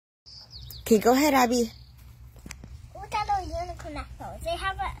Okay, go ahead, Abby. Look at those unicorn necklaces. They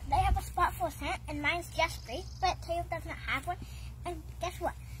have a spot for a scent, and mine's just free, but Taylor does not have one. And guess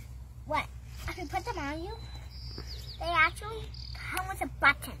what? If you put them on you, they actually come with a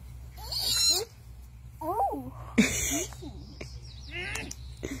button. See? Oh. And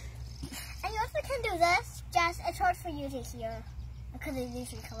you also can do this. It's hard for you to hear because they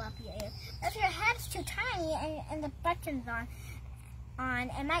usually come up your ear. If your head's too tiny and the button's on,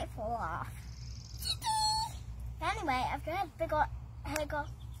 it might fall off. But anyway, if your head's big,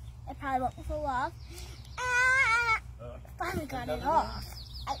 it probably won't fall off. Finally got it off.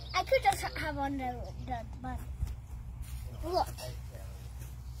 I could just have on the button.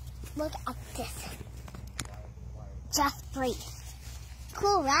 Look at this. Just free.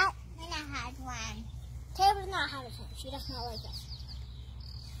 Cool, right? And I had one. Taylor does not have a phone. She does not like this.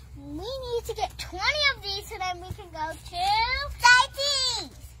 We need to get 20 of these so then we can go to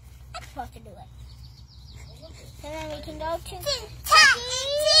Scentsy. I'm supposed to do it. So then we can go to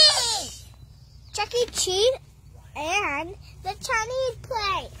Chuck E. Cheese and the Chinese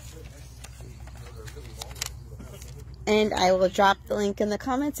place. And I will drop the link in the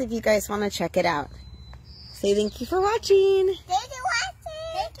comments if you guys want to check it out. Say thank you for watching.